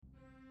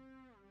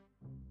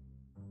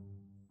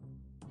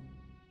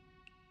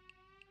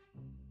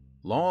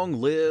Long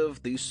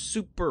live the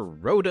super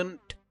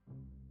rodent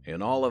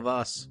in all of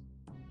us.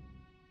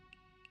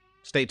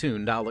 Stay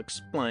tuned, I'll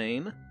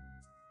explain.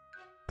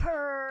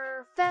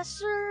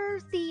 Professor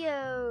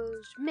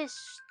Theo's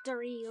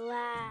Mystery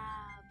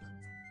Lab.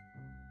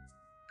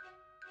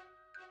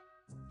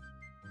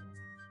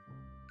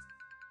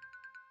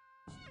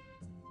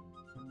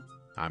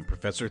 I'm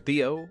Professor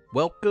Theo.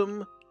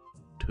 Welcome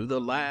to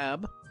the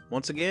lab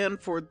once again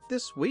for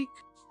this week.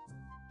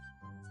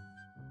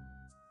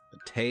 A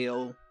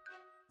tale,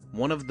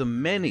 one of the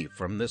many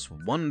from this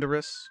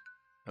wondrous,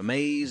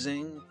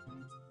 amazing,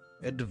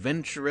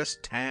 adventurous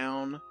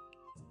town,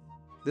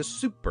 this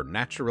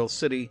supernatural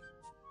city,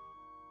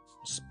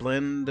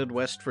 splendid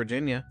West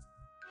Virginia.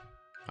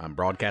 I'm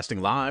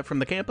broadcasting live from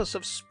the campus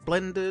of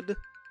Splendid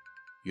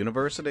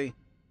University,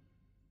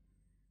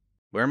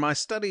 where my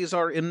studies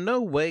are in no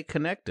way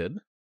connected.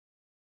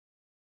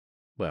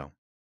 Well,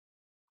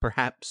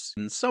 perhaps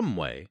in some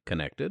way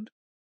connected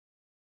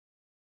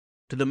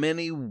to the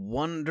many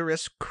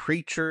wondrous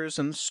creatures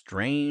and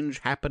strange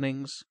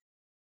happenings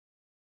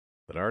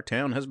that our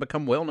town has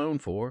become well known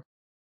for.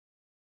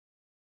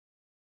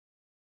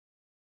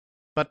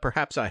 But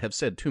perhaps I have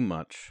said too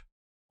much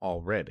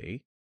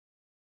already.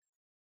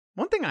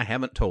 One thing I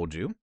haven't told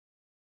you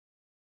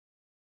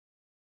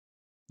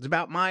is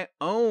about my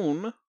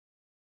own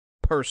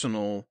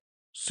personal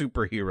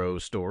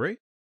superhero story.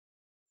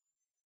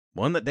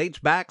 One that dates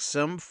back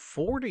some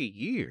 40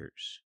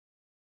 years.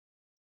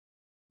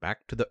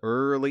 Back to the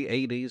early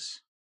 80s,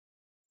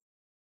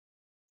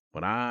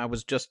 when I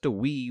was just a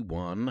wee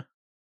one.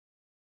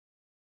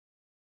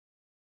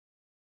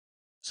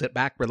 Sit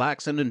back,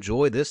 relax, and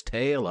enjoy this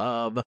tale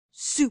of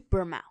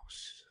Super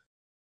Mouse.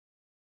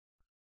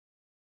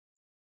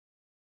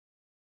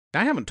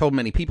 I haven't told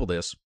many people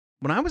this.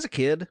 When I was a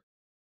kid,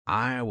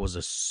 I was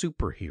a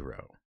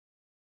superhero.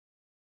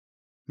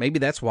 Maybe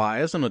that's why,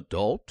 as an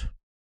adult,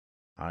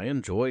 I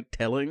enjoyed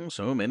telling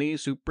so many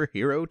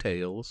superhero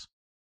tales.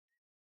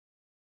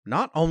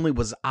 Not only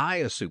was I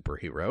a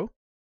superhero,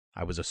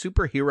 I was a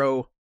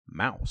superhero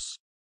mouse.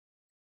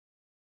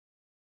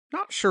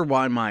 Not sure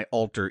why my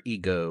alter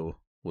ego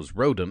was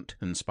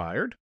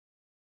rodent-inspired,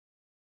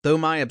 though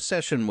my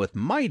obsession with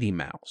Mighty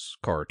Mouse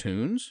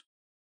cartoons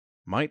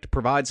might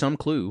provide some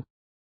clue.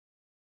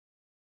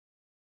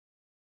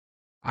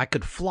 I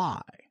could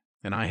fly,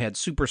 and I had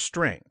super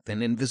strength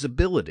and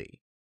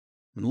invisibility.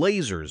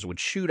 Lasers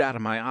would shoot out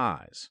of my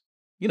eyes.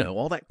 You know,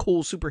 all that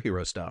cool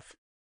superhero stuff.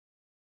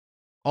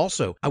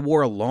 Also, I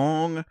wore a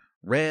long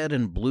red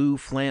and blue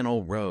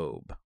flannel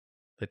robe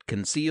that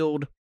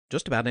concealed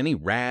just about any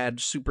rad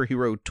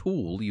superhero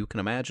tool you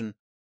can imagine.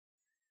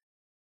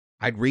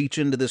 I'd reach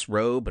into this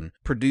robe and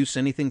produce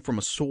anything from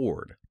a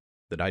sword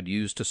that I'd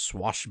use to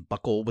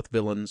swashbuckle with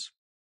villains,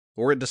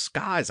 or a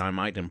disguise I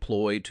might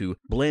employ to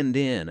blend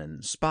in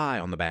and spy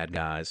on the bad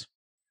guys,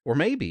 or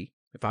maybe,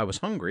 if I was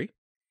hungry,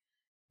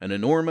 an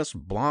enormous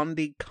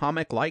Blondie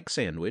comic-like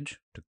sandwich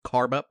to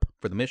carb up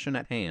for the mission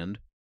at hand.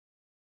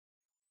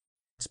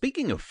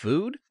 Speaking of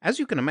food, as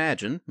you can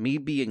imagine, me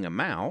being a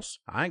mouse,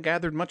 I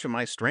gathered much of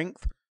my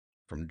strength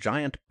from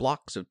giant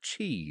blocks of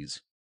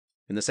cheese,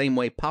 in the same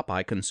way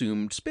Popeye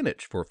consumed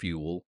spinach for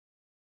fuel.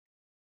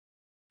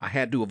 I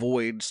had to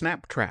avoid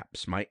snap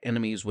traps my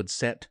enemies would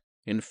set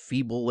in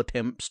feeble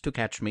attempts to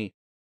catch me.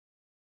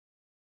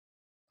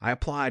 I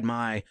applied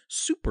my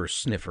super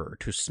sniffer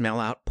to smell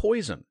out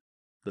poison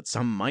that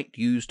some might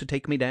use to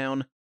take me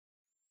down.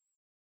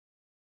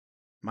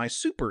 My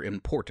super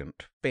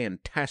important,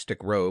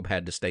 fantastic robe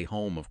had to stay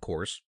home, of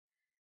course.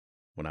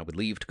 When I would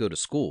leave to go to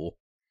school,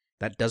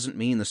 that doesn't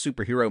mean the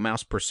superhero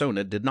mouse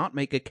persona did not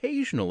make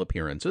occasional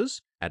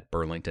appearances at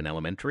Burlington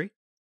Elementary.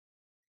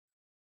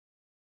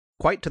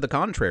 Quite to the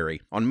contrary,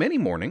 on many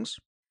mornings,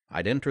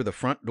 I'd enter the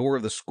front door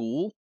of the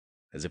school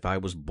as if I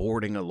was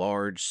boarding a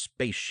large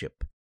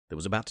spaceship that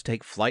was about to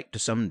take flight to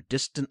some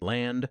distant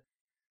land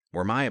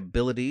where my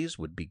abilities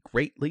would be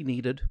greatly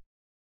needed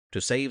to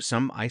save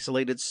some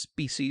isolated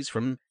species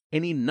from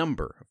any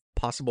number of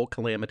possible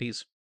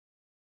calamities.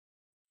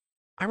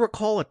 I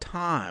recall a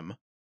time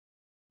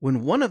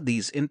when one of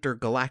these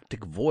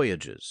intergalactic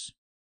voyages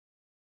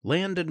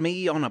landed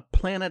me on a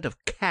planet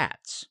of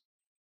cats.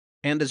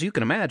 And as you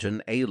can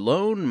imagine, a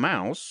lone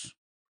mouse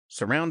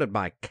surrounded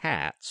by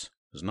cats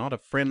is not a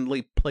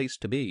friendly place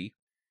to be.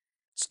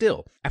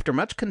 Still, after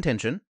much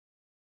contention,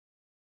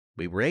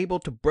 we were able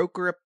to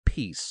broker a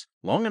peace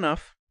long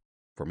enough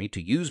for me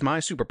to use my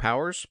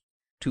superpowers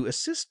to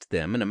assist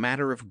them in a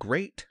matter of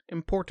great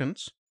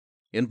importance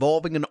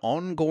involving an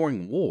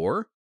ongoing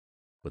war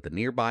with a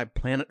nearby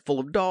planet full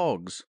of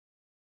dogs.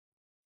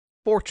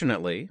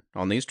 Fortunately,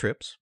 on these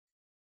trips,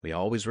 we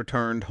always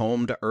returned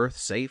home to Earth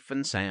safe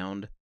and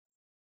sound,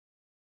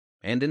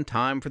 and in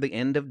time for the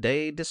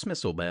end-of-day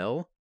dismissal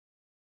bell.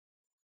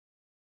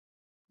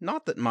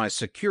 Not that my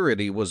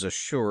security was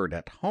assured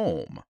at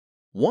home.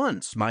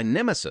 Once my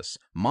nemesis,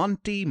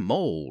 Monty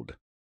Mold,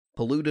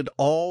 polluted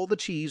all the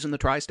cheese in the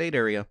tri-state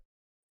area,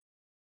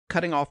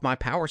 cutting off my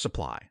power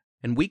supply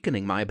and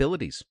weakening my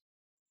abilities.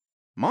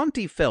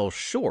 Monty fell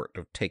short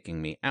of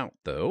taking me out,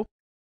 though,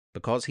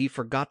 because he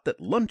forgot that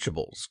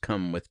Lunchables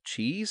come with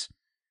cheese,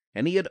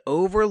 and he had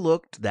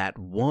overlooked that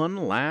one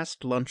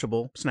last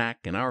Lunchable snack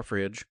in our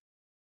fridge.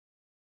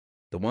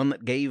 The one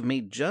that gave me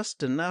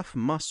just enough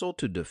muscle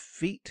to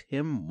defeat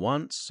him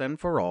once and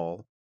for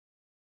all.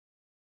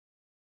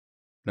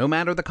 No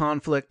matter the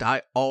conflict,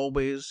 I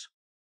always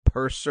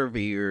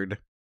persevered.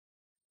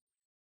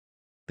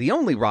 The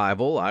only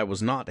rival I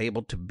was not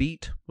able to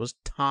beat was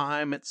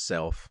time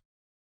itself.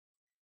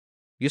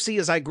 You see,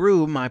 as I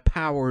grew, my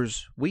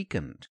powers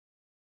weakened.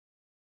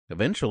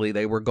 Eventually,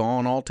 they were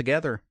gone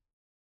altogether.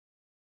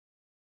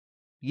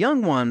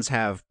 Young ones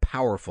have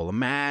powerful,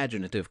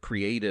 imaginative,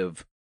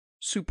 creative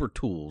super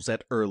tools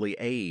at early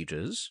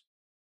ages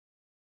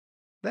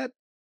that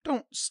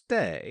don't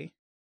stay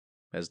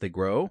as they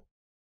grow.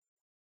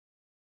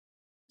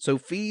 So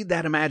feed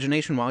that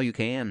imagination while you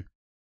can.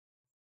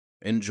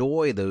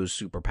 Enjoy those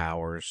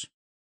superpowers.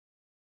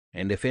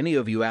 And if any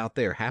of you out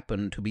there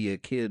happen to be a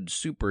kid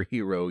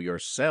superhero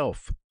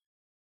yourself,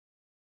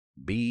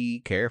 be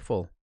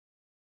careful.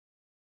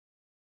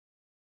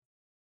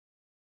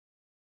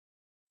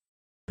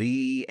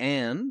 The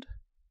end.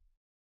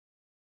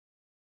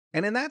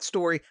 And in that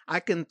story, I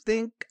can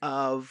think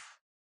of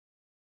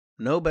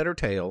no better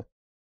tale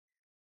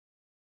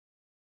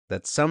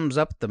that sums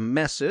up the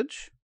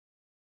message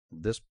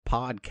of this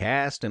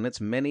podcast and its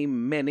many,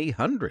 many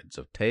hundreds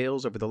of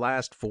tales over the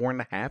last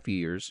 4.5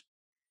 years.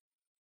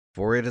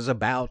 For it is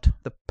about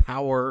the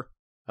power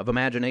of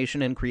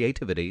imagination and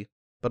creativity,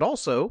 but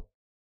also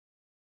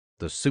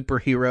the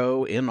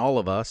superhero in all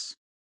of us.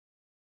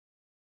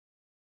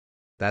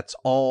 That's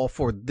all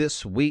for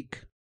this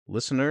week,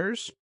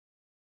 listeners.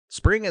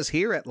 Spring is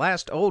here at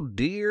last. Oh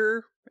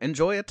dear,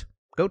 enjoy it.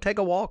 Go take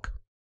a walk.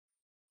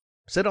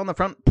 Sit on the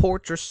front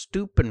porch or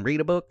stoop and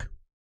read a book.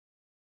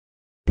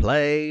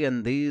 Play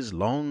in these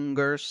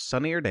longer,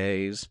 sunnier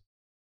days.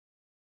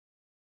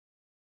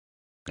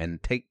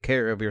 And take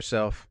care of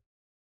yourself.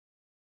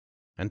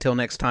 Until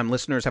next time,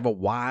 listeners, have a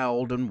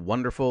wild and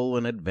wonderful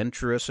and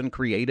adventurous and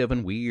creative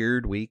and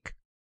weird week.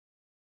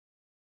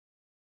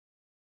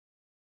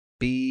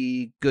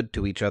 Be good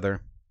to each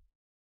other.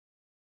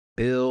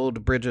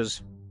 Build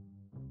bridges.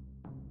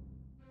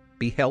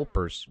 Be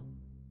helpers.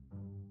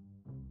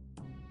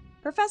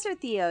 Professor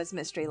Theo's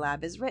Mystery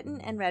Lab is written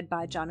and read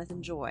by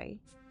Jonathan Joy.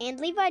 And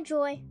Levi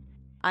Joy.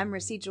 I'm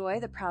Rissy Joy,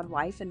 the proud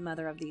wife and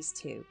mother of these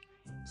two.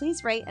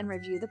 Please rate and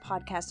review the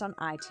podcast on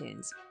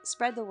iTunes.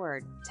 Spread the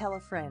word. Tell a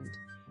friend.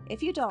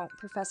 If you don't,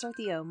 Professor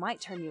Theo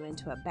might turn you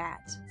into a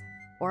bat.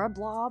 Or a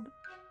blob.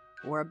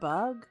 Or a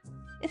bug.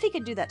 If he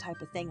could do that type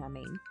of thing, I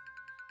mean.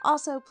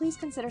 Also, please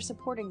consider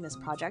supporting this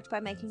project by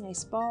making a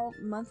small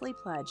monthly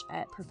pledge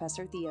at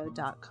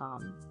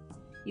ProfessorTheo.com.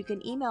 You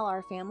can email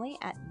our family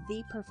at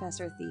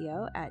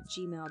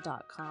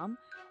theprofessortheo@gmail.com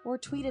or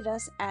tweet at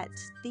us at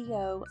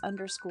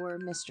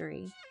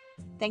Theo_mystery.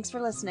 Thanks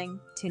for listening.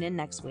 Tune in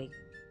next week.